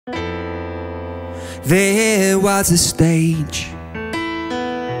There was a stage,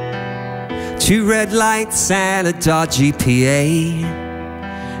 2 red lights and a dodgy PA.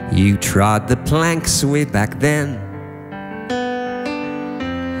 You trod the planks way back then,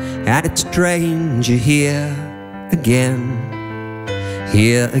 and it's strange you're here again,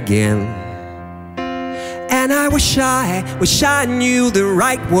 here again. And I wish I knew the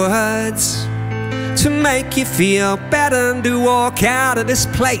right words to make you feel better and to walk out of this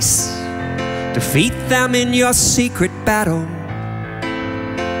place. Defeat them in your secret battle.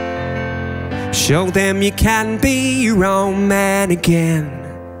 Show them you can be your own man again.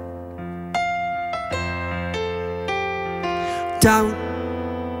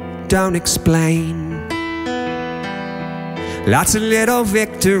 Don't explain. Lots of little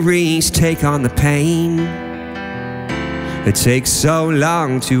victories take on the pain. It takes so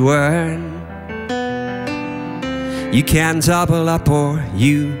long to earn. You can double up or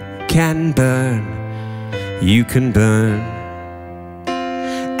you can burn. You can burn.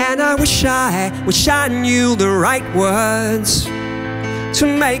 And I wish I knew the right words to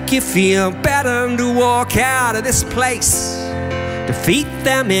make you feel better and to walk out of this place. Defeat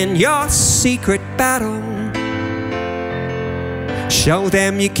them in your secret battle. Show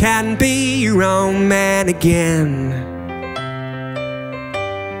them you can be your own man again.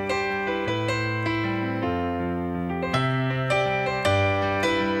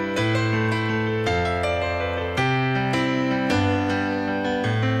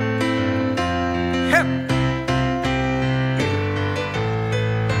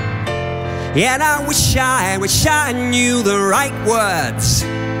 And I wish I knew the right words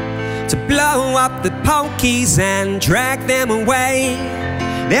to blow up the pokies and drag them away.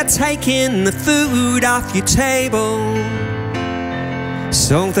 They're taking the food off your table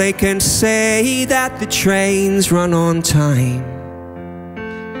so they can say that the trains run on time.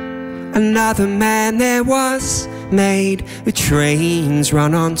 Another man there was made the trains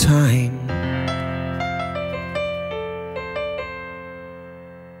run on time.